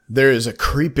There is a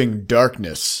creeping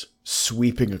darkness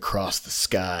sweeping across the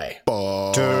sky.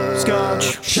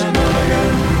 Butterscotch Shenanigans.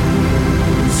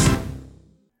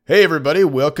 Hey everybody,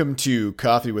 welcome to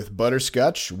Coffee with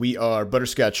Butterscotch. We are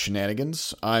Butterscotch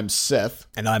Shenanigans. I'm Seth.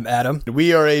 And I'm Adam.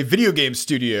 We are a video game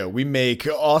studio. We make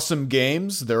awesome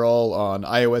games. They're all on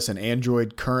iOS and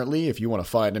Android currently. If you want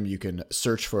to find them, you can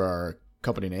search for our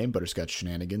company name, Butterscotch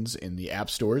Shenanigans, in the app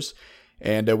stores.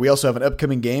 And we also have an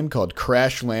upcoming game called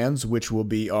Crashlands, which will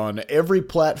be on every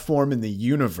platform in the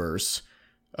universe,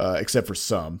 except for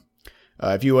some.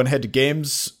 If you want to head to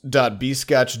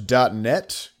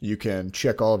games.bscotch.net, you can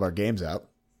check all of our games out.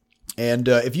 And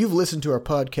if you've listened to our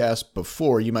podcast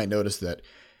before, you might notice that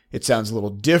it sounds a little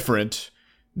different,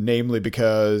 namely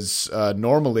because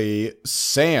normally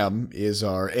Sam is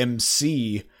our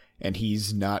MC and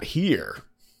he's not here.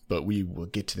 But we will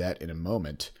get to that in a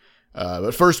moment.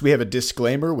 But first, we have a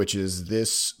disclaimer, which is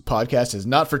this podcast is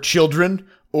not for children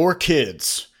or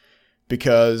kids,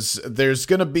 because there's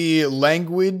going to be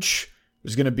language.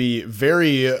 There's going to be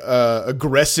very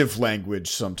aggressive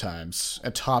language sometimes,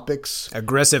 and topics.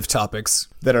 Aggressive topics.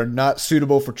 That are not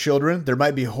suitable for children. There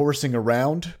might be horsing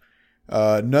around.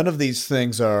 None of these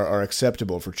things are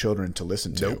acceptable for children to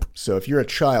listen to. Nope. So if you're a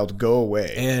child, go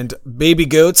away. And baby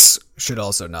goats should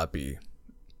also not be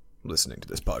listening to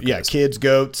this podcast. Yeah, kids,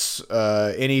 goats,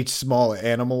 any small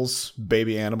animals,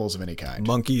 baby animals of any kind.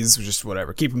 Monkeys, just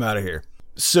whatever. Keep them out of here.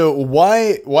 So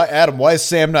why, Adam, why is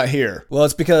Sam not here? Well,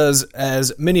 it's because,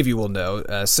 as many of you will know,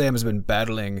 Sam has been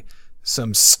battling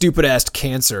some stupid-ass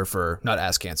cancer not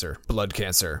ass cancer, blood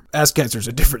cancer. Ass cancer is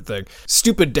a different thing.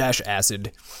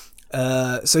 Stupid-acid.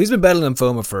 So he's been battling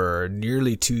lymphoma for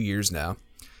nearly 2 years now,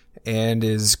 and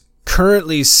is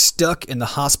currently stuck in the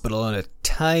hospital in a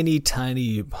tiny,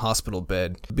 tiny hospital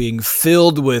bed, being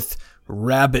filled with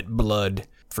rabbit blood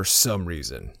for some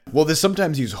reason. Well, they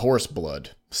sometimes use horse blood,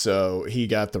 so he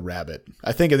got the rabbit.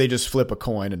 I think they just flip a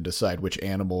coin and decide which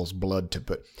animal's blood to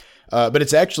put. But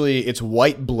it's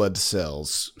white blood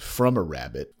cells from a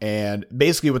rabbit. And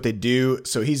basically what they do,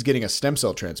 so he's getting a stem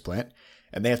cell transplant,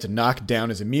 and they have to knock down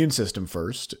his immune system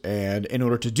first. And in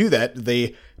order to do that,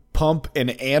 they pump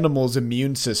an animal's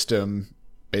immune system,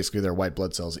 basically their white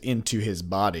blood cells, into his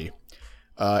body.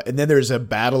 And then there's a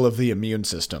battle of the immune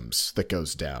systems that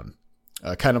goes down.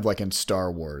 Kind of like in Star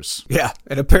Wars. Yeah,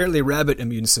 and apparently rabbit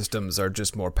immune systems are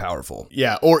just more powerful.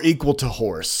 Yeah, or equal to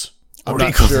horse. I'm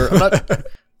not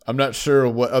sure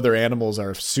what other animals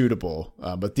are suitable,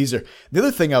 but these are... The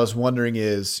other thing I was wondering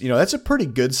is, that's a pretty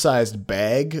good-sized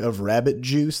bag of rabbit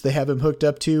juice they have him hooked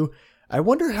up to. I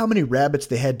wonder how many rabbits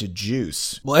they had to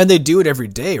juice. Well, and they do it every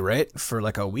day, right? For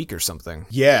like a week or something.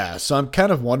 Yeah, so I'm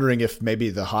kind of wondering if maybe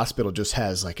the hospital just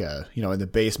has like in the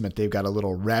basement, they've got a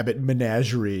little rabbit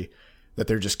menagerie that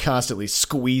they're just constantly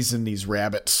squeezing these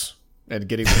rabbits and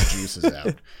getting the juices out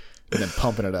and then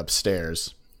pumping it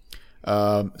upstairs.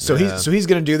 He's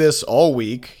going to do this all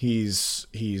week. He's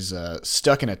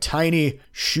stuck in a tiny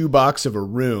shoebox of a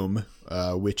room,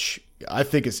 which I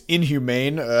think is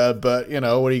inhumane, but what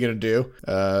are you going to do?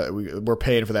 We're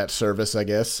paying for that service, I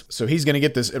guess. So he's going to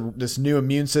get this new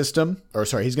immune system,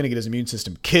 he's going to get his immune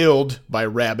system killed by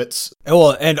rabbits.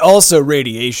 Well, and also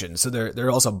radiation. So they're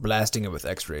also blasting it with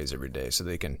X-rays every day, so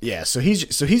they can. Yeah. So he's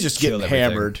just getting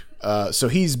hammered. So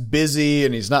he's busy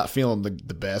and he's not feeling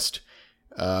the best.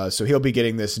 So he'll be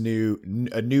getting a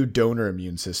new donor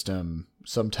immune system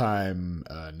sometime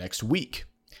next week.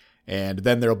 And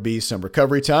then there'll be some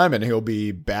recovery time, and he'll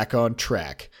be back on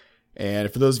track.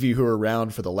 And for those of you who are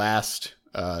around for the last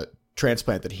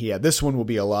transplant that he had, this one will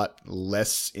be a lot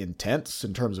less intense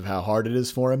in terms of how hard it is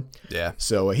for him. Yeah.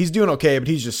 So he's doing okay, but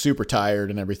he's just super tired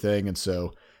and everything. And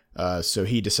so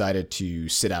he decided to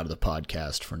sit out of the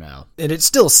podcast for now. And it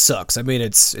still sucks. I mean,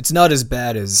 it's not as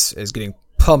bad as getting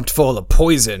pumped full of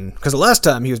poison, because the last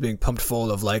time he was being pumped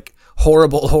full of like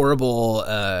horrible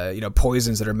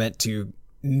poisons that are meant to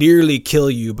nearly kill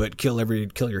you, but kill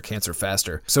your cancer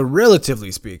faster. So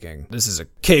relatively speaking, this is a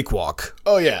cakewalk.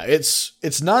 Oh yeah,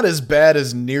 it's not as bad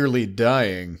as nearly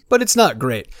dying, but it's not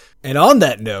great. And on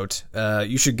that note,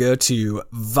 you should go to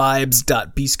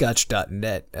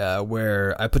vibes.bscotch.net,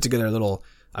 where I put together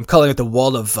I'm calling it the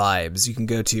wall of vibes. You can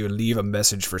go to and leave a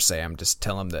message for Sam. Just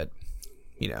tell him that,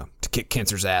 to kick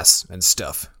cancer's ass and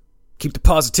stuff. Keep the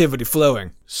positivity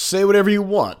flowing. Say whatever you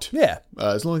want. Yeah.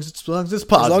 As long as it's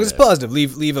positive. As long as it's positive.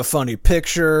 Leave a funny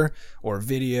picture or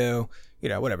video,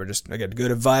 whatever. Just, again, go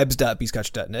to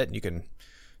vibes.bscotch.net and you can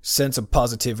send some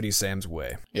positivity Sam's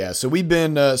way. Yeah, so we've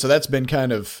been, so that's been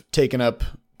kind of taken up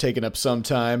some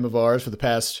time of ours for the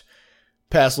past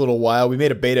little while. We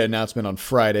made a beta announcement on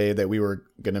Friday that we were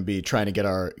going to be trying to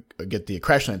get the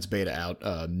Crashlands beta out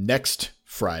next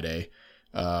Friday.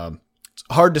 It's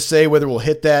hard to say whether we'll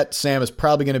hit that. Sam is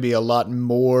probably going to be a lot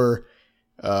more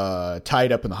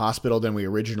tied up in the hospital than we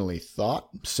originally thought.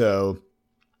 So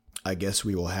I guess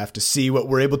we will have to see what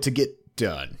we're able to get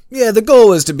done. Yeah, the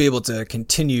goal is to be able to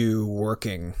continue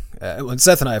working. And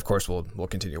Seth and I, of course, will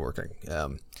continue working.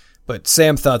 But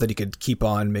Sam thought that he could keep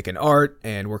on making art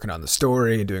and working on the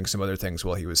story and doing some other things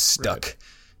while he was stuck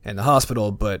in the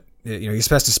hospital. But he's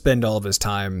supposed to spend all of his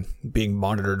time being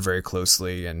monitored very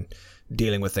closely and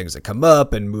dealing with things that come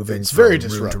up and moving from room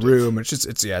to room.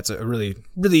 It's a really,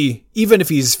 really, even if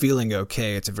he's feeling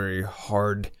okay, it's a very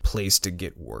hard place to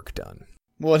get work done.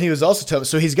 Well, and he was also telling,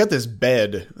 so he's got this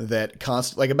bed that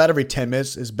constantly, like about every 10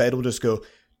 minutes, his bed will just go,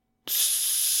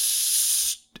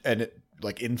 and it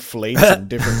like inflates in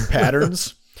different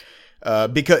patterns.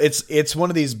 Because it's one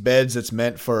of these beds that's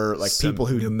meant for like people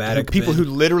who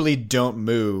literally don't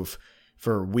move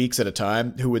for weeks at a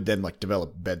time, who would then like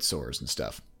develop bed sores and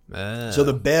stuff. So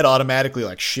the bed automatically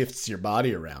like shifts your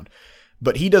body around,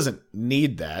 but he doesn't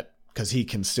need that because he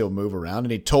can still move around.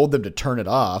 And he told them to turn it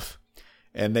off,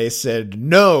 and they said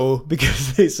no,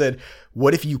 because they said,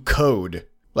 "What if you code?"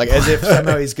 Like as if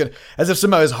somehow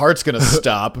his heart's gonna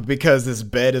stop because this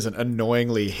bed isn't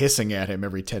annoyingly hissing at him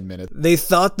every 10 minutes. They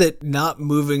thought that not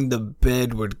moving the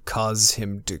bed would cause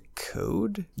him to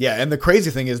code. Yeah, and the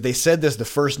crazy thing is they said this the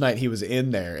first night he was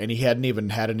in there, and he hadn't even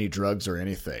had any drugs or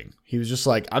anything. He was just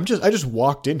like, I just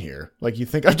walked in here. Like, you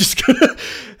think I'm just gonna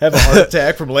have a heart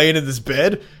attack from laying in this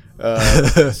bed?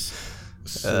 So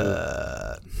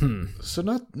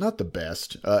not the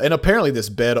best. And apparently this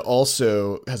bed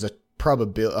also has a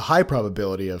high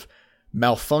probability of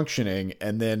malfunctioning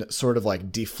and then sort of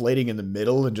like deflating in the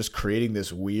middle and just creating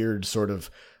this weird sort of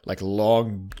like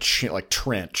long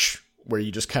trench where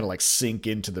you just kind of like sink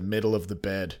into the middle of the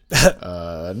bed.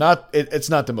 It's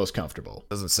not the most comfortable.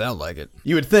 Doesn't sound like it.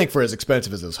 You would think for as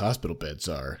expensive as those hospital beds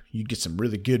are, you'd get some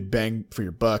really good bang for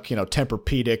your buck.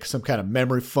 Tempur-Pedic, some kind of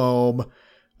memory foam.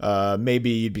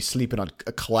 Maybe you'd be sleeping on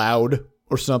a cloud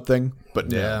or something. But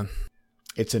no, yeah,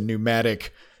 it's a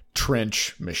pneumatic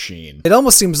trench machine. It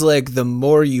almost seems like the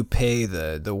more you pay,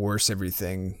 the worse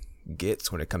everything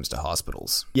gets when it comes to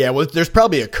hospitals. Yeah, well, there's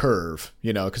probably a curve,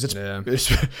 because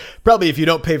it's probably, if you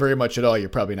don't pay very much at all, you're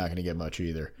probably not going to get much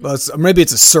either. Well, maybe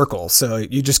it's a circle, so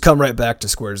you just come right back to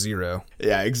square zero.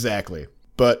 Yeah, exactly.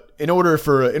 But in order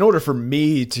for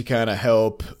me to kind of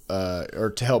help,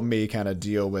 or to help me kind of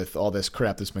deal with all this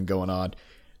crap that's been going on,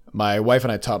 my wife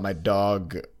and I taught my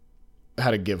dog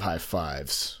how to give high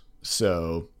fives.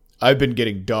 So I've been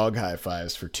getting dog high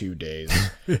fives for 2 days,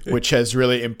 which has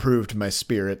really improved my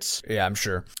spirits. Yeah, I'm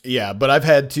sure. Yeah, but I've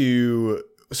had to...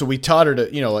 So we taught her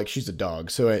to, like she's a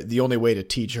dog, so the only way to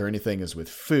teach her anything is with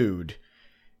food.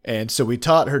 And so we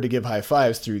taught her to give high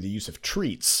fives through the use of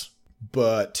treats.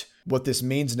 But what this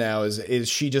means now is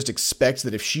she just expects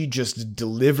that if she just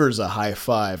delivers a high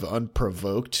five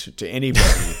unprovoked to anybody,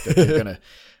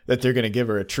 that they're gonna give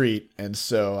her a treat. And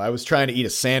so I was trying to eat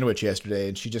a sandwich yesterday,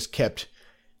 and she just kept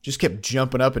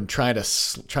jumping up and trying to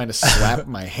slap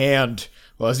my hand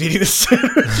while I was eating the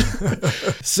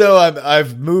sandwich. So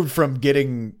I've moved from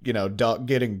getting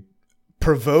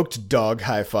provoked dog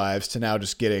high fives to now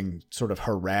just getting sort of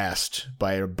harassed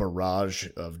by a barrage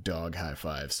of dog high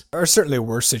fives. There are certainly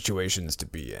worse situations to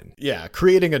be in. Yeah,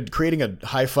 creating a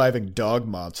high fiving dog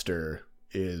monster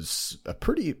is a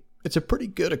pretty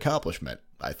good accomplishment,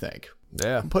 I think.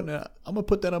 Yeah, I'm gonna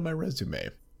put that on my resume.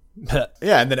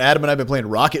 Yeah, and then Adam and I have been playing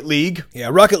Rocket League. Yeah,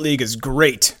 Rocket League is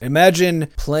great. Imagine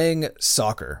playing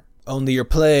soccer, only you're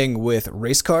playing with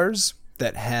race cars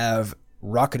that have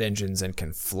rocket engines and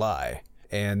can fly.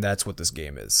 And that's what this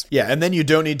game is. Yeah, and then you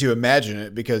don't need to imagine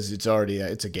it because it's already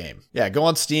it's a game. Yeah, go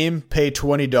on Steam, pay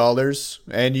 $20,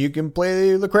 and you can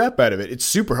play the crap out of it. It's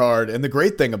super hard, and the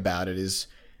great thing about it is,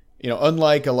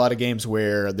 unlike a lot of games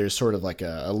where there's sort of like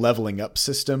a leveling up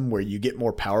system where you get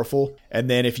more powerful, and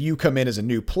then if you come in as a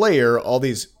new player, all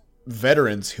these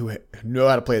veterans who know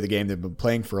how to play the game, they've been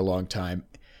playing for a long time,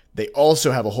 they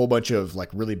also have a whole bunch of like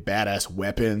really badass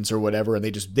weapons or whatever, and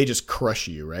they just crush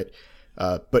you, right?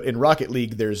 But in Rocket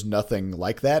League, there's nothing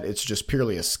like that. It's just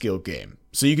purely a skill game.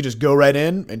 So you can just go right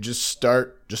in and just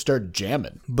start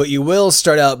jamming. But you will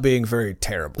start out being very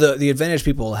terrible. The advantage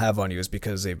people have on you is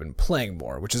because they've been playing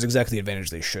more, which is exactly the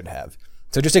advantage they should have.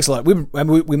 So it just takes a lot.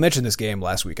 We mentioned this game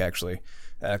last week, actually,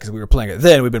 because we were playing it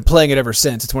then. We've been playing it ever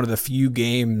since. It's one of the few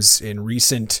games in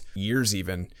recent years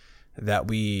even that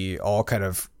we all kind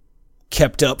of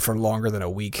kept up for longer than a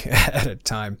week at a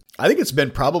time. I think it's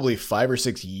been probably 5 or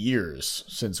 6 years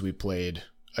since we played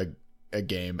a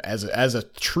game as a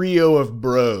trio of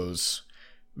bros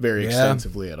very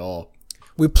extensively at all.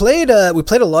 We played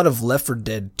a lot of Left 4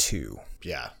 Dead 2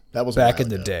 Yeah, that was back in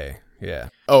the day. Yeah.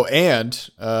 Oh,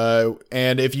 and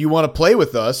if you want to play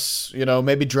with us,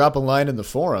 maybe drop a line in the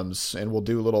forums, and we'll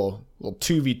do a little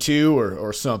 2v2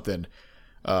 or something.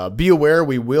 Be aware,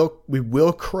 we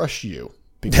will crush you,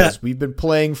 because we've been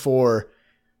playing for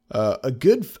a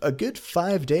good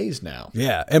 5 days now.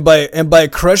 Yeah, and by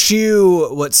crush you,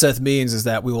 what Seth means is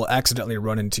that we will accidentally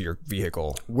run into your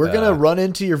vehicle. We're gonna run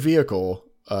into your vehicle.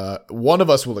 One of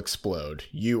us will explode,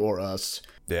 you or us.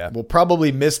 Yeah. We'll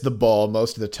probably miss the ball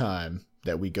most of the time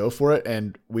that we go for it,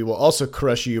 and we will also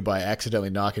crush you by accidentally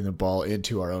knocking the ball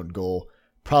into our own goal,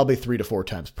 probably 3 to 4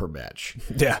 times per match.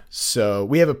 Yeah. So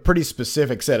we have a pretty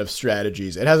specific set of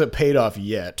strategies. It hasn't paid off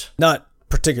yet. Not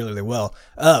particularly well.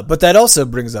 But that also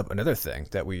brings up another thing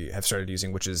that we have started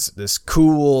using, which is this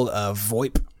cool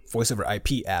VoIP, voice over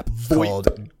IP app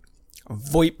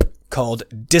called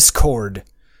Discord.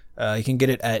 You can get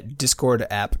it at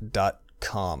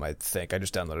discordapp.com. I think I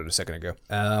just downloaded it a second ago.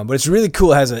 But it's really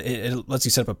cool. It lets you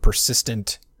set up a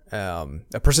persistent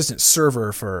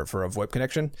server for a VoIP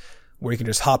connection, where you can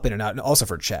just hop in and out, and also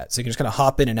for chat. So you can just kind of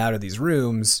hop in and out of these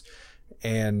rooms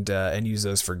and use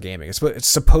those for gaming. It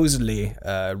supposedly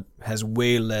has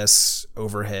way less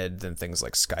overhead than things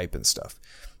like Skype and stuff,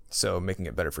 so making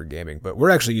it better for gaming. But we're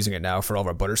actually using it now for all of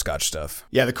our Butterscotch stuff.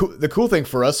 Yeah, the cool thing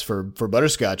for us for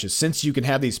Butterscotch is, since you can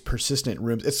have these persistent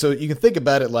rooms, so you can think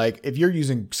about it like if you're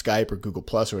using Skype or Google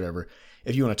Plus or whatever.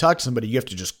 If you want to talk to somebody, you have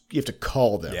to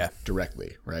call them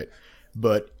directly, right?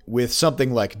 But with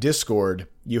something like Discord,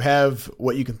 you have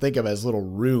what you can think of as little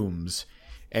rooms.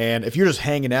 And if you're just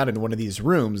hanging out in one of these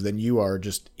rooms, then you are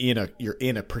just you're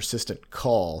in a persistent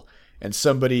call, and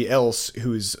somebody else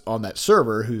who's on that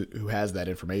server who has that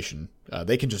information,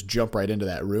 they can just jump right into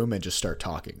that room and just start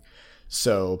talking.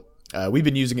 So we've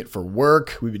been using it for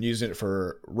work. We've been using it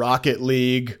for Rocket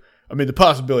League. I mean, the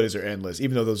possibilities are endless,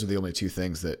 even though those are the only two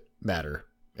things that matter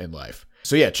in life.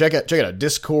 So yeah, check out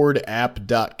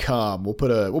discordapp.com. We'll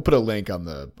put a link on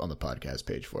the podcast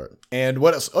page for it. And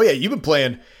what else? Oh yeah, Adam, you've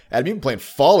been playing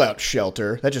Fallout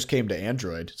Shelter. That just came to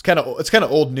Android. It's kind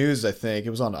of old news, I think. It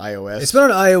was on iOS. It's been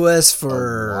on iOS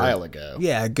for a while ago.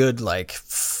 Yeah, a good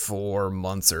 4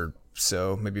 months or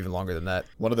so, maybe even longer than that.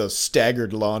 One of those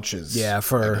staggered launches. Yeah,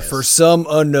 for some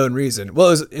unknown reason.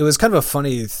 Well, it was kind of a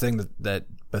funny thing that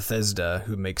Bethesda,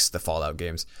 who makes the Fallout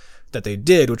games, that they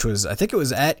did, which was, I think it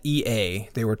was at EA,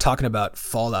 they were talking about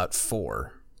Fallout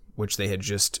 4, which they had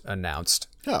just announced.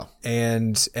 Oh.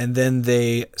 And then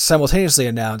they simultaneously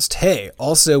announced, hey,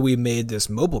 also we made this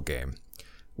mobile game,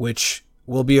 which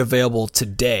will be available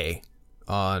today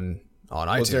on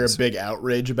iTunes. Was there a big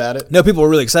outrage about it? No, people were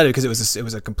really excited because it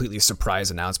was a completely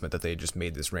surprise announcement that they just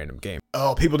made this random game.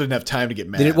 Oh, people didn't have time to get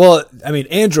mad. Well, I mean,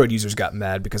 Android users got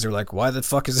mad because they're like, why the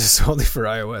fuck is this only for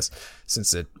iOS?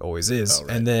 Since it always is. Oh,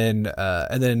 right. And then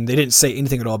they didn't say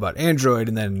anything at all about Android.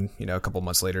 And then, a couple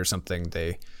months later or something,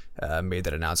 they made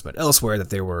that announcement elsewhere that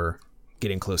they were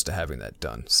getting close to having that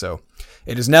done. So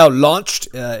it is now launched.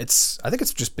 I think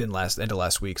it's just been end of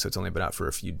last week, so it's only been out for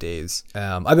a few days.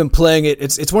 I've been playing it.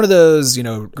 It's one of those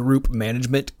group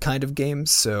management kind of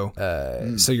games. So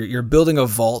so you're building a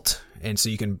vault, and so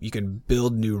you can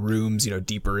build new rooms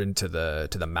deeper into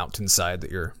the mountainside that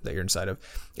you're inside of.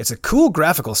 It's a cool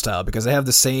graphical style because they have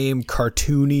the same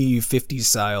cartoony 50s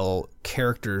style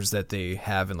characters that they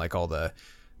have in all the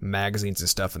magazines and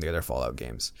stuff in the other Fallout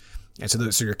games. And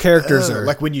so your characters are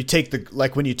like when you take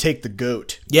the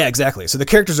goat. Yeah, exactly. So the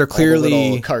characters are clearly all the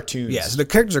little cartoons. Yeah, so the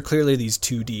characters are clearly these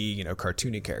 2D,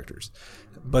 cartoony characters.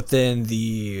 But then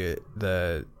the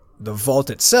vault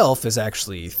itself is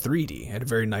actually 3D and a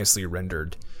very nicely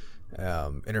rendered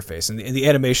interface, and the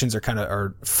animations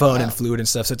are fun and fluid and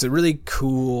stuff. So it's a really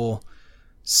cool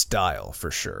style for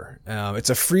sure.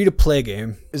 It's a free to play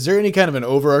game. Is there any kind of an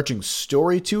overarching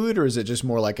story to it, or is it just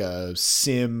more like a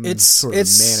sim sort of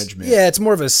management? Yeah, it's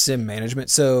more of a sim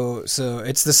management. So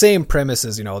it's the same premise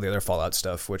as all the other Fallout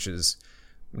stuff, which is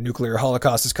nuclear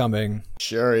holocaust is coming.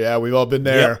 Sure, yeah, we've all been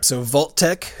there. Yep. So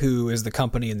Vault-Tec, who is the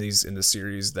company in the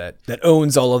series that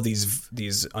owns all of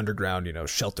these underground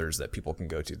shelters that people can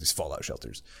go to, these Fallout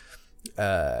shelters,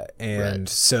 and right.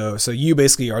 So you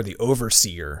basically are the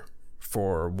overseer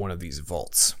for one of these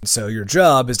vaults. So your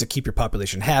job is to keep your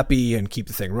population happy and keep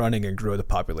the thing running and grow the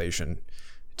population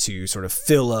to sort of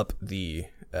fill up the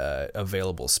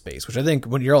available space, which I think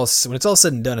when it's all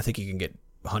said and done, I think you can get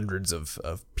hundreds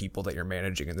of people that you're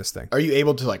managing in this thing. Are you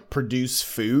able to produce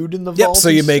food in the vault? Yep. So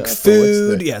you make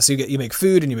food. Yeah. So you make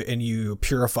food and you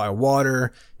purify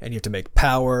water, and you have to make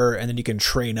power, and then you can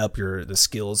train up the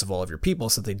skills of all of your people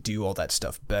so they do all that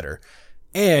stuff better.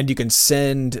 And you can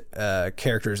send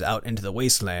characters out into the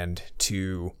wasteland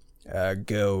to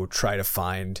go try to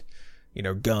find,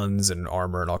 guns and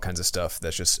armor and all kinds of stuff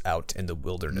that's just out in the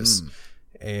wilderness.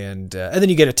 And then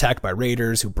you get attacked by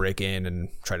raiders who break in and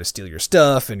try to steal your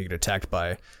stuff, and you get attacked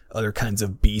by other kinds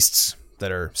of beasts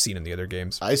that are seen in the other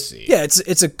games. I see. Yeah,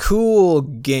 it's a cool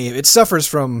game. It suffers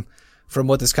from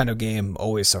what this kind of game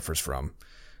always suffers from,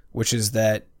 which is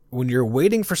that when you're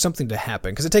waiting for something to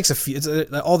happen, because it takes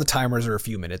all the timers are a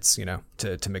few minutes,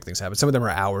 to make things happen. Some of them are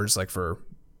hours, like for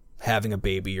having a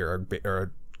baby or a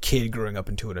kid growing up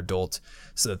into an adult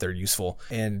so that they're useful.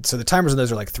 And so the timers on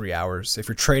those are like 3 hours. If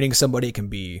you're training somebody, it can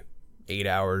be 8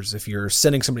 hours. If you're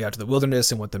sending somebody out to the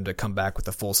wilderness and want them to come back with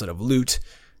a full set of loot,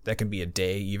 that can be a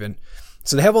day even.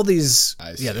 So they have all these,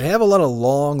 they have a lot of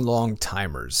long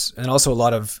timers, and also a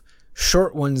lot of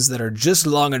short ones that are just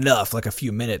long enough, like a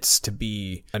few minutes, to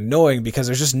be annoying because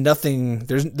there's just nothing.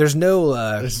 There's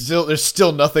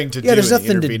still nothing to do. Yeah, there's in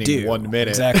the nothing to intervening do. 1 minute.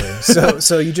 Exactly.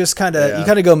 So you just kind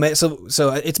of go.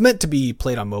 So it's meant to be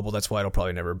played on mobile. That's why it'll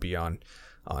probably never be on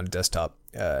desktop.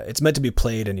 It's meant to be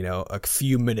played in a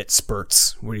few minute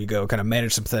spurts where you go kind of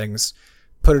manage some things,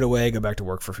 put it away, go back to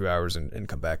work for a few hours, and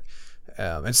come back.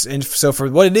 And so for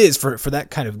what it is for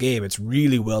that kind of game, it's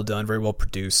really well done, very well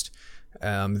produced.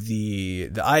 The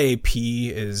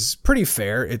IAP is pretty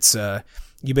fair. It's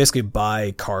you basically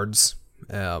buy cards,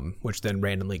 which then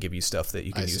randomly give you stuff that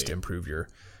you can use to improve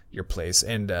your place,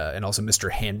 and also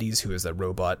Mr. Handies, who is that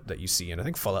robot that you see in I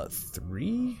think Fallout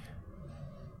 3,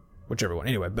 whichever one.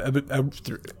 Anyway,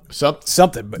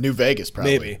 something, but New Vegas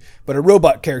probably. Maybe, but a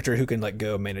robot character who can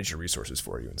go manage your resources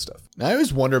for you and stuff. Now, I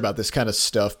always wonder about this kind of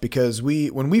stuff because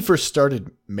when we first started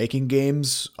making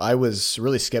games, I was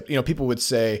really skeptical. People would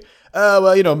say, "Oh,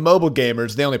 well, mobile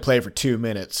gamers, they only play for 2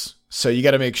 minutes, so you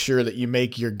got to make sure that you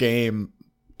make your game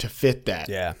to fit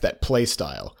that play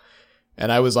style."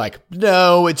 And I was like,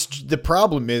 "No, the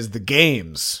problem is the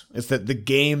games. It's that the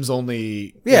games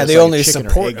only they only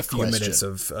support a few minutes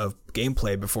of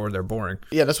gameplay before they're boring."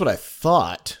 Yeah, that's what I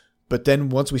thought. But then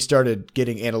once we started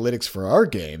getting analytics for our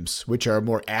games, which are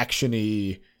more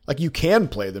action-y, like you can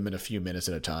play them in a few minutes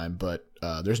at a time, but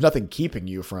there's nothing keeping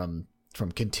you from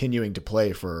continuing to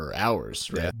play for hours,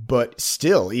 right? Yeah. But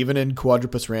still, even in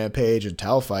Quadrupus Rampage and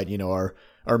Tau Fight,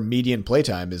 our median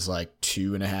playtime is like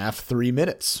 2.5, 3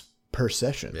 minutes per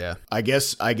session. Yeah. I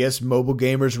guess mobile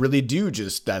gamers really do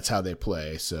that's how they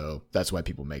play, so that's why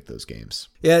people make those games.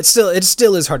 Yeah, it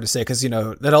still is hard to say because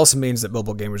that also means that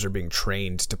mobile gamers are being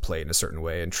trained to play in a certain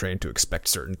way and trained to expect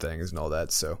certain things and all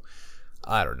that. So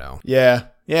I don't know. Yeah,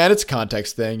 and it's a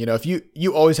context thing. If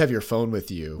you always have your phone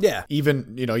with you. Yeah.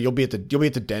 Even you'll be at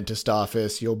the dentist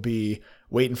office. You'll be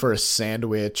waiting for a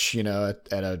sandwich.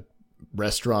 At a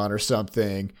restaurant or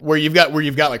something where you've got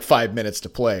like 5 minutes to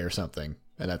play or something.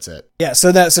 And that's it. Yeah. So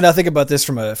now think about this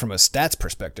from a stats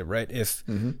perspective, right?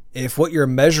 If what you're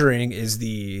measuring is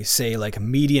the, say, like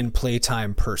median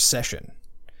playtime per session,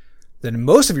 then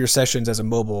most of your sessions as a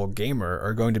mobile gamer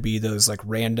are going to be those like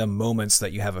random moments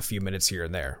that you have a few minutes here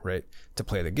and there, right, to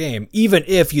play the game. Even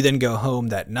if you then go home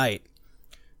that night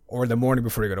or the morning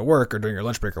before you go to work or during your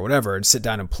lunch break or whatever and sit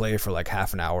down and play for like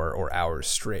half an hour or hours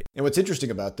straight. And what's interesting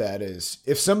about that is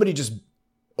if somebody just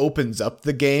opens up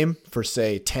the game for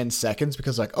say 10 seconds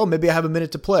because like, oh, maybe I have a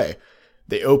minute to play.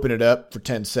 They open it up for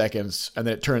 10 seconds and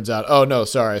then it turns out, oh no,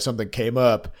 sorry, something came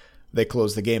up. They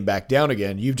close the game back down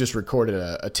again. You've just recorded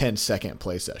a 10-second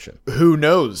play session. Who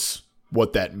knows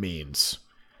what that means?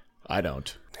 I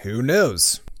don't. Who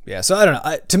knows? Yeah, so I don't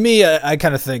know. To me, I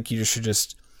kind of think you should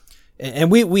just,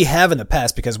 and we have in the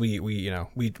past because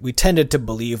we tended to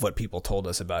believe what people told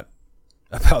us about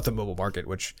the mobile market,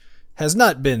 which has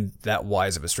not been that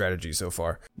wise of a strategy so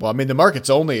far. Well, I mean, the market's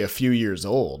only a few years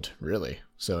old, really.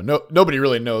 So nobody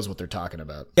really knows what they're talking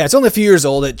about. Yeah, it's only a few years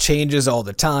old. It changes all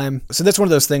the time. So that's one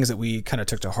of those things that we kind of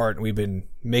took to heart. And we've been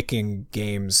making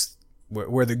games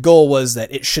where the goal was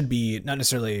that it should be not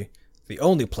necessarily the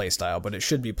only play style, but it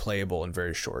should be playable in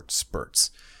very short spurts.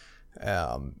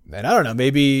 And I don't know,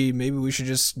 maybe we should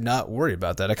just not worry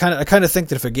about that. I kind of think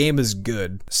that if a game is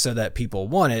good so that people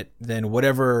want it, then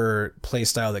whatever play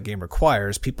style that game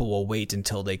requires, people will wait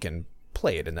until they can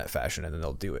play it in that fashion and then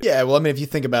they'll do it. Yeah, well, I mean, if you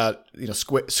think about,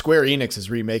 Square Enix is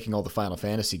remaking all the Final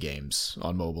Fantasy games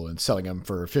on mobile and selling them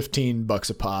for $15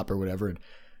 a pop or whatever.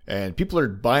 And people are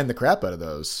buying the crap out of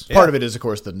those. Yeah. Part of it is, of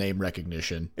course, the name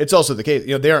recognition. It's also the case,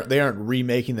 they aren't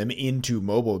remaking them into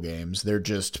mobile games. They're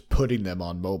just putting them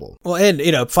on mobile. Well, and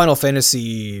Final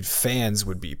Fantasy fans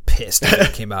would be pissed if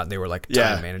it came out and they were like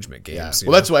time management games. Yeah.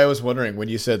 Well, that's why I was wondering when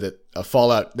you said that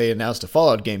they announced a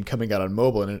Fallout game coming out on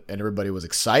mobile and everybody was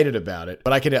excited about it.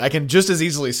 But I can just as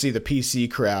easily see the PC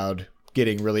crowd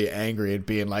getting really angry and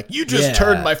being like, you just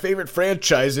turned my favorite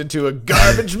franchise into a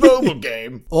garbage mobile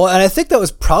game. Well, and I think that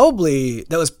was probably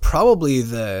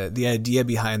the idea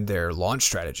behind their launch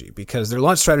strategy, because their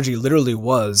launch strategy literally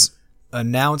was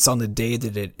announce on the day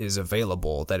that it is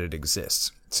available that it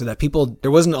exists, so that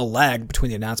there wasn't a lag between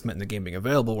the announcement and the game being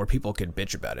available where people could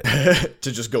bitch about it.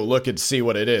 To just go look and see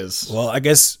what it is. Well, I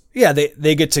guess, yeah,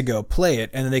 they get to go play it,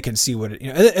 and then they can see what it,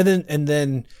 and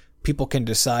then people can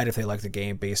decide if they like the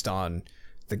game based on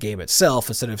the game itself,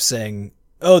 instead of saying,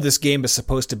 oh, this game is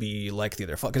supposed to be like the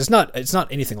other Fallout, because it's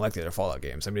not anything like the other Fallout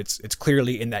games. I mean, it's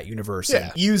clearly in that universe.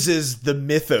 Yeah, uses the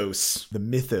mythos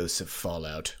of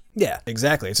Fallout. Yeah,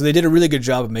 exactly. So they did a really good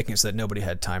job of making it so that nobody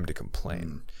had time to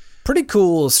complain. Pretty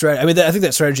cool strategy. I mean, I think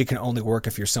that strategy can only work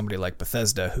if you're somebody like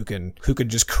Bethesda who can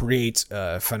just create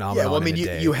a phenomenon. Yeah, well, I mean,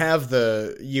 you have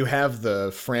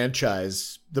the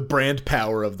franchise, the brand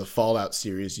power of the Fallout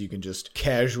series. You can just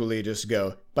casually just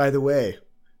go, by the way,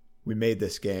 we made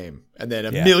this game, and then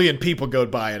a million people go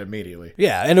buy it immediately.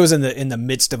 Yeah, and it was in the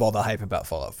midst of all the hype about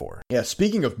Fallout 4. Yeah,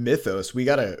 speaking of mythos, we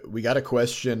got a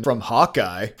question from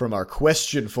Hawkeye from our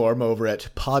question form over at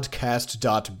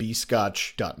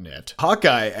podcast.bscotch.net.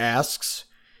 Hawkeye asks,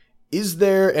 is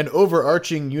there an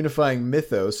overarching unifying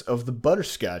mythos of the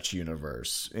Butterscotch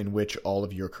universe in which all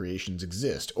of your creations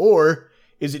exist? Or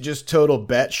is it just total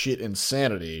batshit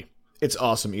insanity? It's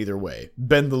awesome either way.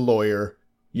 Ben the lawyer.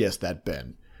 Yes, that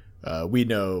Ben. We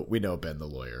know Ben the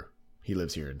lawyer. He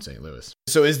lives here in St. Louis.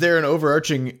 So is there an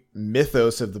overarching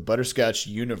mythos of the Butterscotch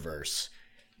universe?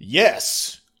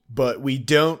 Yes, but we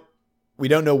don't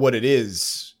know what it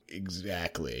is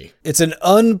exactly. It's an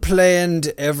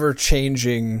unplanned,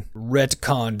 ever-changing,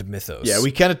 retconned mythos. Yeah,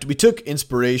 we took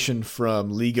inspiration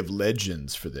from League of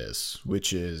Legends for this,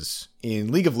 which is,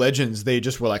 in League of Legends, they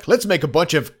just were like, let's make a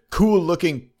bunch of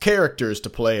cool-looking characters to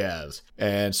play as.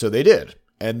 And so they did.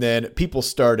 And then people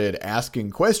started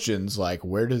asking questions like,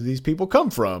 where do these people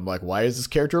come from? Like, why does this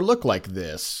character look like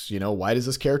this? You know, why does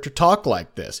this character talk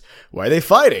like this? Why are they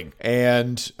fighting?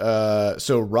 And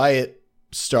so Riot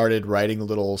started writing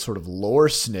little sort of lore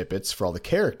snippets for all the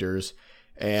characters.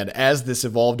 And as this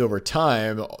evolved over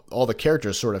time, all the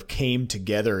characters sort of came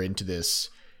together into this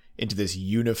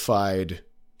unified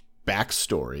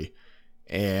backstory.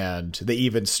 And they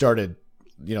even started,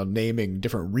 naming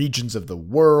different regions of the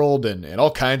world and all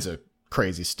kinds of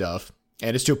crazy stuff.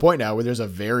 And it's to a point now where there's a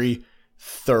very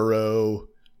thorough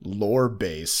lore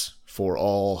base for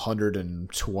all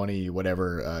 120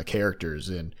 whatever characters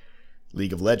in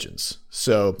League of Legends.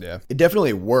 So It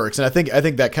definitely works. And I think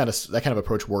that kind of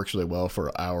approach works really well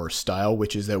for our style,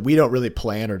 which is that we don't really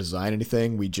plan or design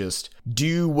anything. We just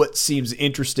do what seems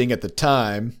interesting at the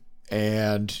time.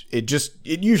 And it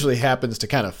usually happens to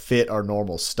kind of fit our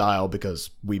normal style because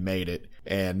we made it.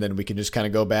 And then we can just kind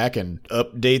of go back and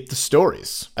update the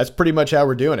stories. That's pretty much how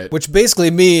we're doing it. Which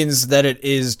basically means that it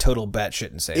is total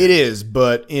batshit insane. It is,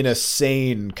 but in a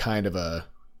sane kind of a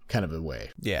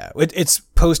way. Yeah, it's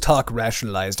post hoc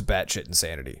rationalized batshit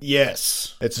insanity.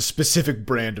 Yes, it's a specific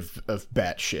brand of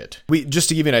batshit. Just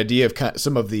to give you an idea of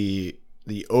some of the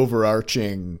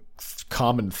overarching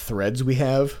common threads we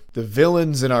have. The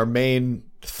villains in our main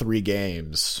 3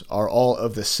 games are all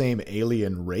of the same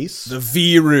alien race. The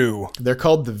Viru. They're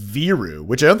called the Viru,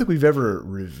 which I don't think we've ever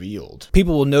revealed.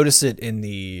 People will notice it in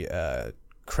the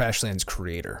Crashlands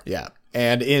creator. Yeah.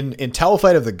 And in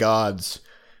Talfight of the Gods,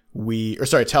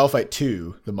 Talfight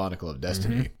 2, the Monocle of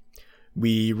Destiny,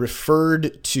 we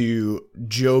referred to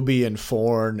Joby and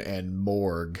Forn and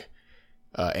Morg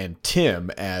and Tim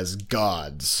as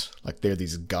gods, like they're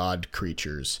these god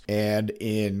creatures. And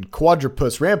in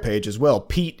Quadrupus Rampage as well,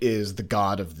 Pete is the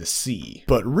god of the sea.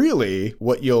 But really,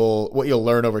 what you'll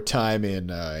learn over time in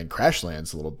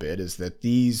Crashlands a little bit is that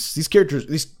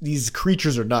these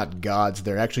creatures are not gods.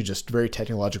 They're actually just very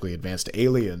technologically advanced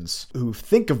aliens who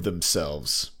think of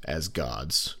themselves as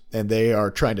gods. And they are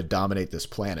trying to dominate this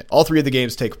planet. All 3 of the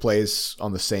games take place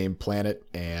on the same planet.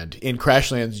 And in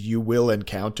Crashlands, you will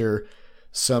encounter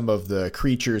some of the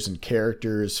creatures and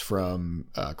characters from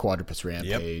Quadrupus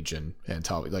Rampage and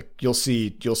like you'll see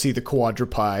the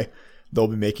Quadrupie. They'll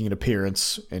be making an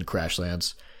appearance in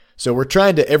Crashlands. So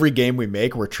every game we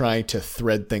make, we're trying to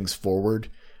thread things forward.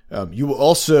 You will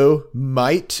also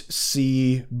might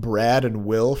see Brad and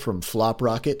Will from Flop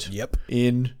Rocket.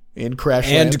 In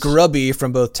Crashlands. And Grubby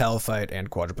from both Talfight and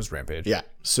Quadrupus Rampage. Yeah.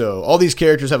 So all these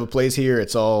characters have a place here.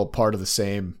 It's all part of the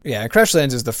same. Yeah, and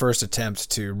Crashlands is the first attempt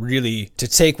to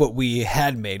take what we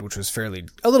had made, which was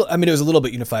it was a little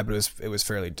bit unified, but it was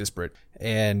fairly disparate,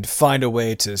 and find a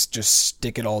way to just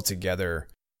stick it all together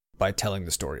by telling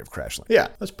the story of Crashlands. Yeah,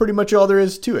 that's pretty much all there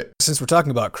is to it. Since we're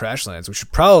talking about Crashlands, we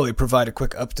should probably provide a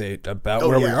quick update about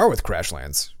where we are with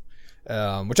Crashlands.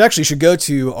 Which actually should go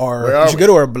to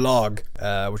our blog,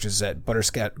 which is at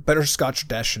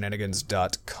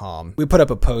butterscotch-shenanigans.com. We put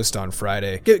up a post on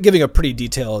Friday giving a pretty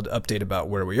detailed update about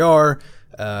where we are,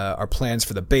 our plans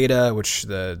for the beta, which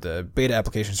the beta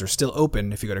applications are still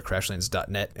open if you go to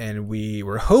crashlands.net, and we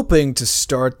were hoping to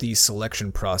start the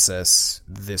selection process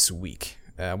this week.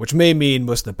 Which may mean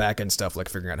most of the back-end stuff, like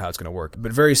figuring out how it's going to work.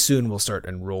 But very soon we'll start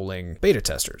enrolling beta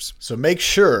testers. So make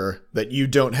sure that you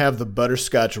don't have the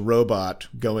butterscotch robot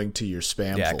going to your spam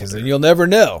folder. Yeah, because then you'll never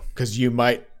know. Because you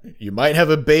might have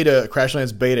a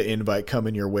Crashlands beta invite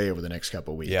coming your way over the next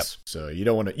couple of weeks. Yep. So you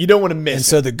don't want to miss it. And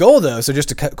so the goal, though, so just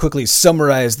to quickly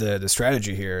summarize the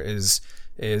strategy here is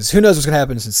who knows what's going to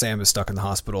happen since Sam is stuck in the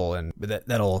hospital, and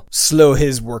that'll slow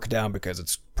his work down because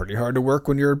it's pretty hard to work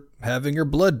when you're having your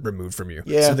blood removed from you.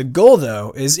 Yeah. So the goal,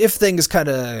 though, is if things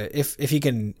if he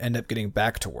can end up getting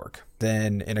back to work,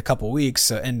 then in a couple weeks,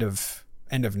 so end of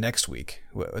next week,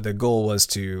 the goal was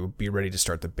to be ready to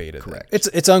start the beta. Correct. Then.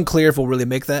 It's unclear if we'll really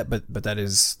make that, but that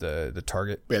is the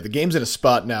target. Yeah, the game's in a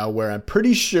spot now where I'm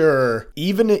pretty sure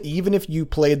even if you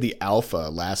played the alpha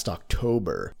last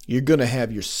October, you're gonna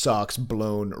have your socks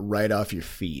blown right off your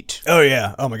feet. Oh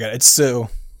yeah. Oh my god.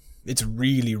 It's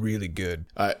really, really good.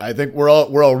 I think we're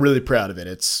all really proud of it.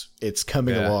 It's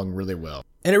coming along really well.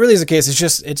 And it really is the case.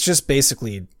 It's just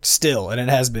basically still, and it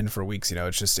has been for weeks.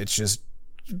 It's just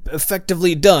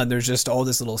effectively done. There's just all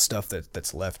this little stuff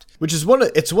that's left. Which is one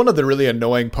of the really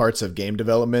annoying parts of game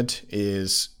development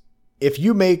is if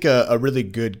you make a really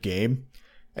good game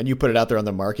and you put it out there on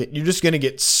the market, you're just going to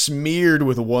get smeared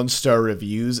with 1-star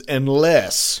reviews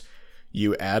unless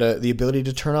you add the ability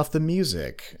to turn off the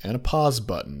music and a pause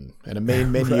button and a main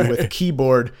menu right. with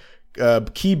keyboard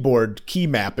key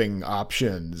mapping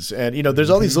options. And there's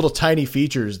all these little tiny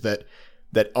features that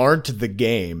aren't the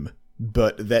game,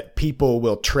 but that people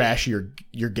will trash your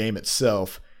game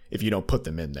itself if you don't put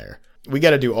them in there. We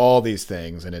got to do all these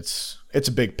things, and it's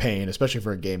a big pain, especially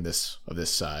for a game of this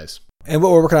size. And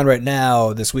what we're working on right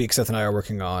now this week, Seth and I are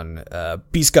working on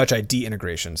Bscotch ID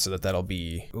integration, so that'll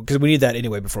be, because we need that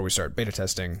anyway before we start beta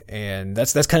testing. And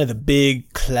that's kind of the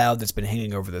big cloud that's been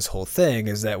hanging over this whole thing,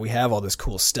 is that we have all this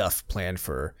cool stuff planned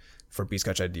for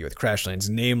Bscotch ID with Crashlands,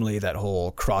 namely that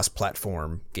whole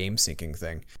cross-platform game syncing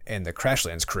thing and the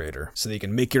Crashlands creator, so that you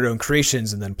can make your own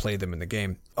creations and then play them in the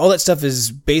game. All that stuff is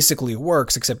basically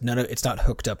works, except it's not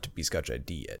hooked up to Bscotch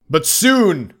ID yet. But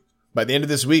soon, by the end of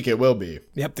this week, it will be.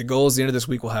 Yep, the goal is the end of this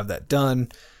week we'll have that done,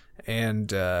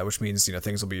 and which means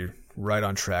things will be right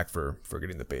on track for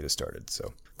getting the beta started.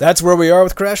 So that's where we are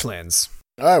with Crashlands.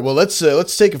 All right, well let's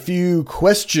take a few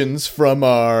questions from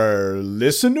our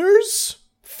listeners.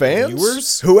 Fans?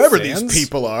 Viewers? Whoever Fans? these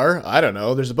people are. I don't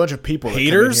know. There's a bunch of people that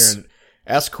Haters? come in here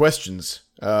and ask questions.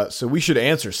 So we should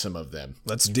answer some of them.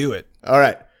 Let's do it. All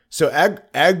right. So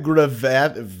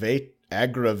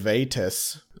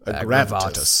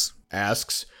Aggravatus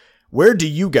asks, where do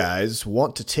you guys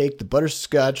want to take the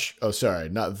butterscotch? Oh, sorry,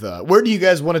 Where do you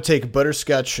guys want to take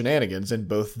butterscotch shenanigans in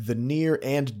both the near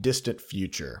and distant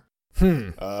future?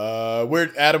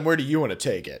 Adam, where do you want to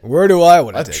take it? Where do I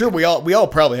want to take it? I'm sure we all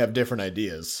probably have different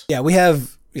ideas. Yeah, we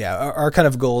have. Yeah, our kind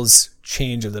of goals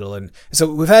change a little, and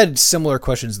so we've had similar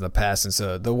questions in the past. And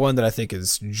so the one that I think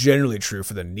is generally true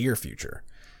for the near future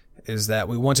is that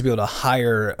we want to be able to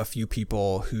hire a few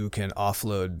people who can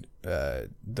offload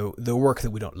the work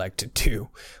that we don't like to do,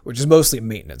 which is mostly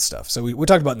maintenance stuff. So we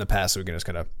talked about it in the past, so we can just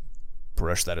kind of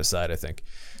brush that aside, I think.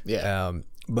 Yeah.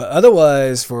 But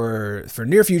otherwise, for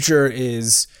near future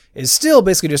is still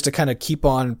basically just to kind of keep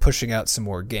on pushing out some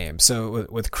more games. So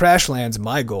with Crashlands,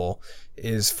 my goal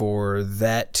is for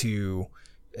that to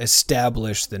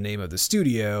establish the name of the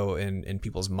studio in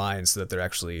people's minds so that they're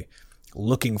actually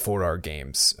looking for our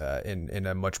games in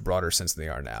a much broader sense than they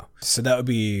are now. So that would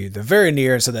be the very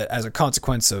near, so that as a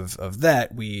consequence of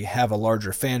that, we have a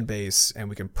larger fan base and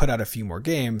we can put out a few more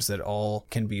games that all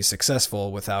can be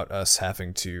successful without us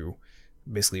having to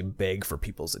basically beg for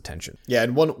people's attention. Yeah,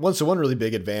 and one really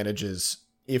big advantage is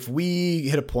if we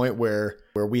hit a point where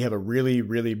we have a really,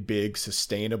 really big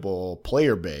sustainable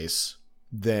player base,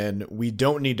 then we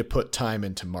don't need to put time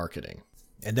into marketing.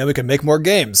 And then we can make more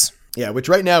games. Yeah, which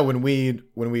right now when we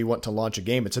want to launch a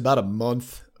game, it's about a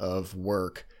month of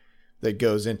work that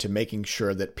goes into making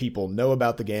sure that people know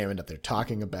about the game and that they're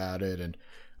talking about it. And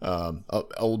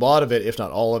a lot of it, if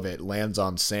not all of it, lands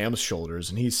on Sam's shoulders,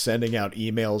 and he's sending out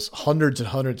emails, hundreds and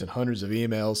hundreds and hundreds of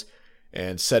emails,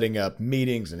 and setting up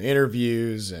meetings and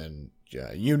interviews and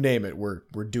you name it,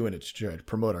 we're doing it to try to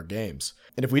promote our games.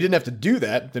 And if we didn't have to do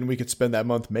that, then we could spend that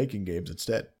month making games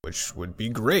instead. Which would be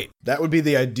great. That would be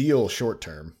the ideal short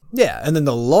term. Yeah, and then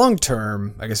the long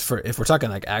term, I guess, if we're talking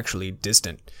like actually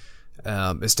distant,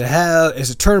 is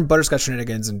to turn Butterscotch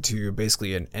Shenanigans into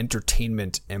basically an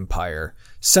entertainment empire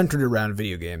centered around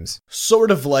video games.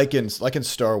 Sort of like in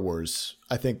Star Wars.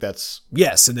 I think that's...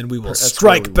 Yes, and then we will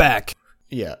strike back.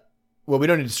 Yeah. Well, we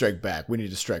don't need to strike back. We need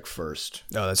to strike first.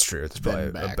 Oh, that's true. That's probably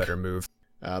a better move.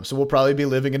 So we'll probably be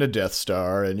living in a Death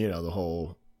Star, and the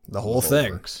whole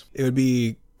thing. Works. It would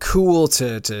be cool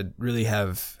to really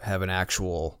have an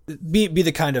actual be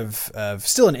the kind of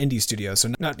still an indie studio,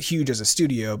 so not huge as a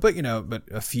studio, but but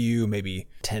a few, maybe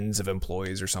tens of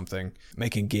employees or something,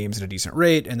 making games at a decent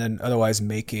rate, and then otherwise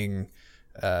making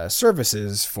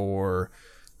services for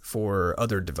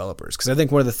other developers. Because I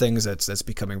think one of the things that's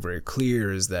becoming very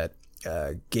clear is that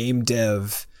game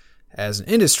dev as an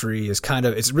industry is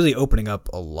it's really opening up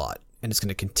a lot, and it's going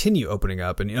to continue opening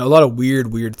up, and a lot of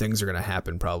weird things are going to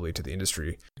happen probably to the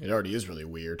industry. It already is really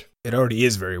weird. It already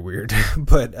is very weird,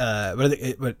 but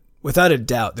without a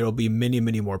doubt there will be many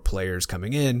more players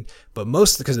coming in, but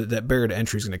mostly because that barrier to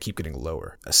entry is going to keep getting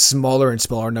lower. Smaller and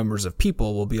smaller numbers of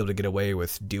people will be able to get away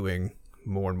with doing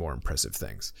more and more impressive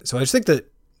things. So I just think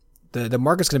that the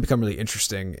market's going to become really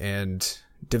interesting, and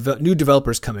new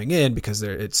developers coming in, because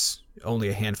it's only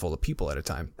a handful of people at a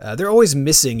time. They're always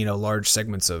missing, large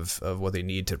segments of what they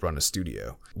need to run a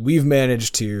studio. We've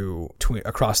managed to,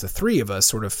 across the three of us,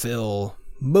 sort of fill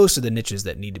most of the niches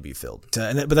that need to be filled.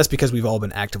 But that's because we've all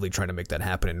been actively trying to make that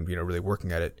happen and, really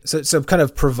working at it. So kind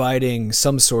of providing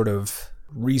some sort of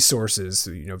resources,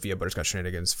 via Butterscotch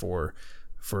Shenanigans for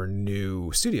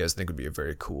new studios, I think would be a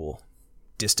very cool,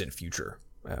 distant future.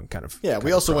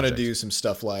 We also want to do some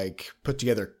stuff like put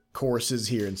together courses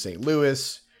here in St.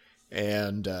 Louis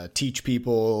and teach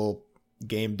people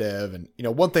game dev. And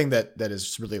one thing that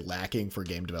is really lacking for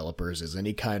game developers is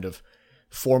any kind of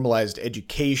formalized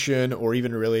education or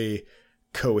even really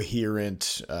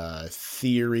coherent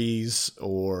theories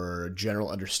or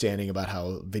general understanding about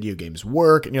how video games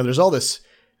work. And there's all this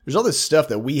stuff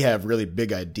that we have really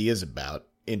big ideas about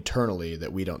internally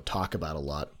that we don't talk about a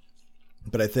lot.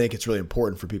 But I think it's really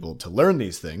important for people to learn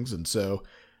these things. And so,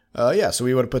 so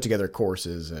we want to put together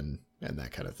courses and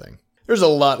that kind of thing. There's a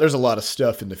lot of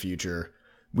stuff in the future.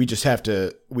 We just have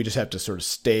to sort of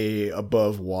stay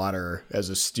above water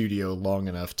as a studio long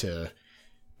enough to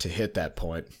hit that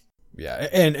point. Yeah,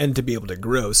 and to be able to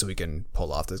grow so we can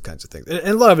pull off those kinds of things. And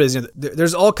a lot of it is,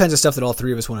 there's all kinds of stuff that all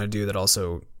three of us want to do that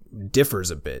also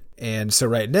differs a bit. And so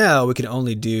right now we can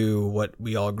only do what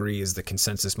we all agree is the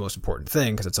consensus most important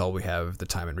thing, because it's all we have the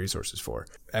time and resources for.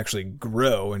 Actually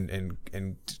grow and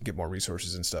get more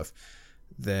resources and stuff,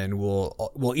 then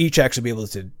we'll each actually be able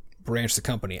to branch the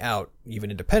company out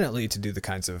even independently to do the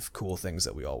kinds of cool things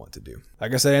that we all want to do. I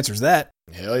guess that answers that.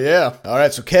 Hell yeah. All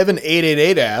right, so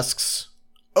Kevin888 asks,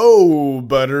 "Oh,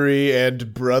 buttery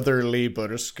and brotherly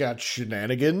Butterscotch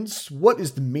Shenanigans, what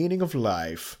is the meaning of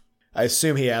life?" I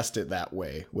assume he asked it that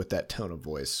way with that tone of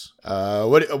voice.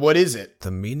 What is it?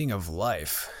 The meaning of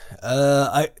life.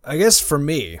 I guess for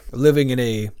me, living in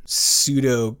a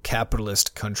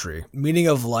pseudo-capitalist country, meaning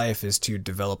of life is to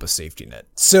develop a safety net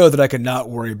so that I can not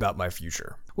worry about my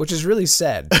future, which is really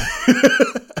sad.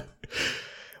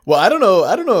 Well, I don't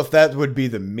know if that would be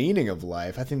the meaning of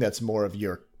life. I think that's more of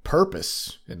your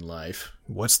purpose in life.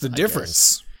 What's the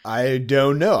difference? I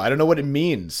don't know. I don't know what it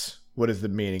means. What is the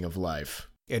meaning of life?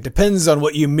 It depends on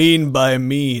what you mean by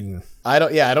mean. I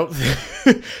don't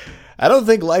I don't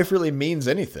think life really means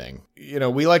anything.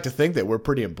 We like to think that we're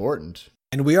pretty important.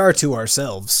 And we are to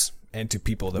ourselves and to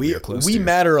people that we are close to. We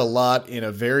matter a lot in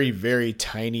a very, very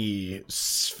tiny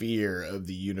sphere of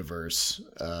the universe.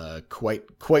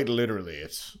 Quite literally.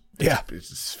 It's a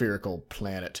spherical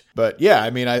planet. But yeah, I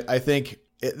mean, I think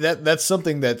that's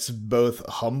something that's both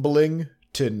humbling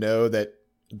to know that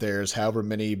there's however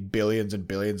many billions and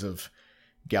billions of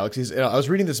galaxies. I was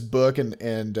reading this book and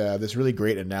this really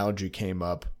great analogy came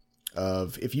up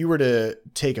of if you were to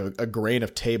take a grain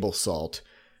of table salt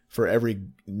for every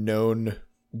known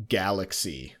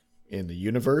galaxy in the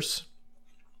universe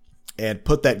and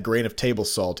put that grain of table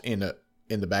salt in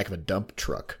the back of a dump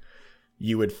truck,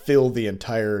 you would fill the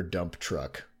entire dump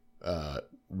truck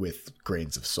with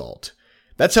grains of salt.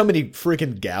 That's how many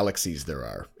freaking galaxies there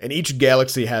are. And each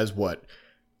galaxy has what?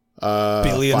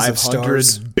 Billions of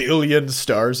stars. Billion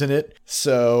stars in it.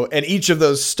 So, and each of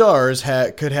those stars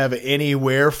could have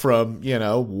anywhere from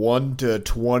 1 to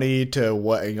 20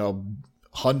 to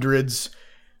hundreds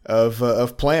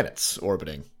of planets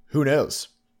orbiting. Who knows?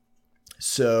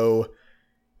 So,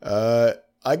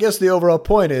 I guess the overall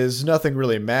point is nothing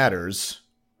really matters,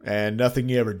 and nothing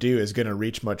you ever do is going to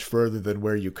reach much further than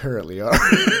where you currently are.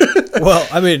 Well,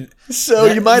 I mean, so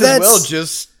you might as well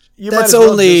just... That's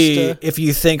only if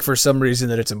you think for some reason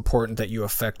that it's important that you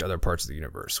affect other parts of the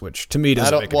universe, which to me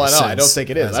doesn't make any sense. I don't think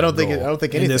it is. I don't think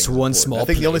anything in this one small I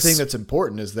think the only place. thing that's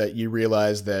important is that you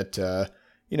realize that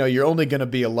you're only going to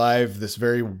be alive this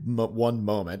very one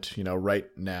moment, right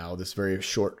now, this very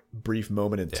short, brief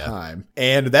moment in time,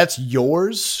 and that's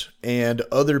yours. And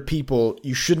other people,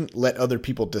 you shouldn't let other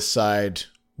people decide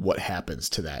what happens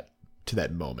to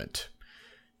that moment.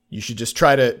 You should just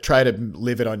try to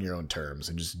live it on your own terms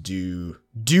and just do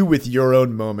with your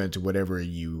own moment whatever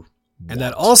you want. And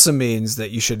that also means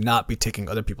that you should not be taking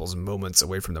other people's moments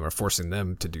away from them or forcing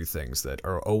them to do things that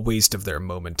are a waste of their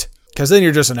moment. Because then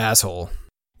you're just an asshole.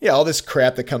 Yeah, all this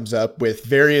crap that comes up with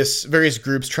various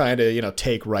groups trying to,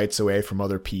 take rights away from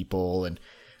other people. And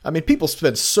I mean, people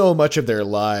spend so much of their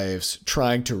lives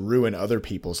trying to ruin other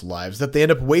people's lives that they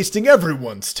end up wasting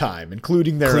everyone's time,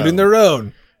 including their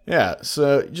own. Yeah,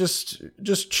 so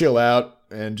just chill out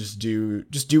and just do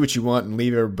what you want and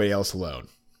leave everybody else alone.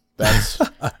 That's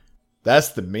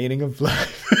the meaning of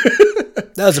life.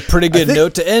 That was a pretty good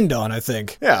note to end on, I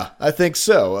think. Yeah, I think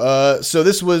so. So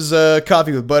this was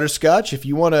Coffee with Butterscotch. If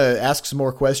you want to ask some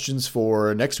more questions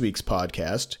for next week's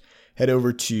podcast, head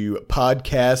over to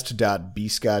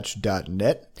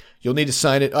podcast.bscotch.net. You'll need to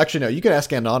sign it. Actually, no, you can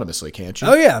ask anonymously, can't you?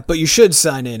 Oh, yeah, but you should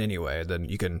sign in anyway. Then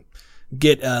you can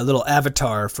get a little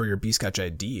avatar for your Bscotch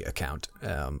ID account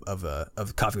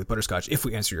of Coffee with Butterscotch if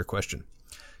we answer your question.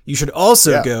 You should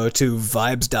also go to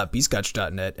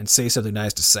vibes.bscotch.net and say something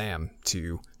nice to Sam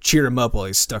to cheer him up while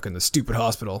he's stuck in the stupid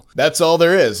hospital. That's all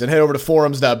there is. And head over to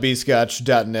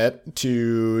forums.bscotch.net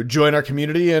to join our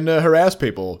community and harass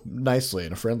people nicely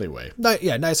in a friendly way.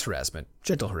 Nice harassment.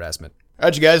 Gentle harassment. All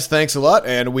right, you guys, thanks a lot,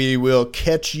 and we will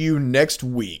catch you next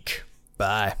week.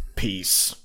 Bye. Peace.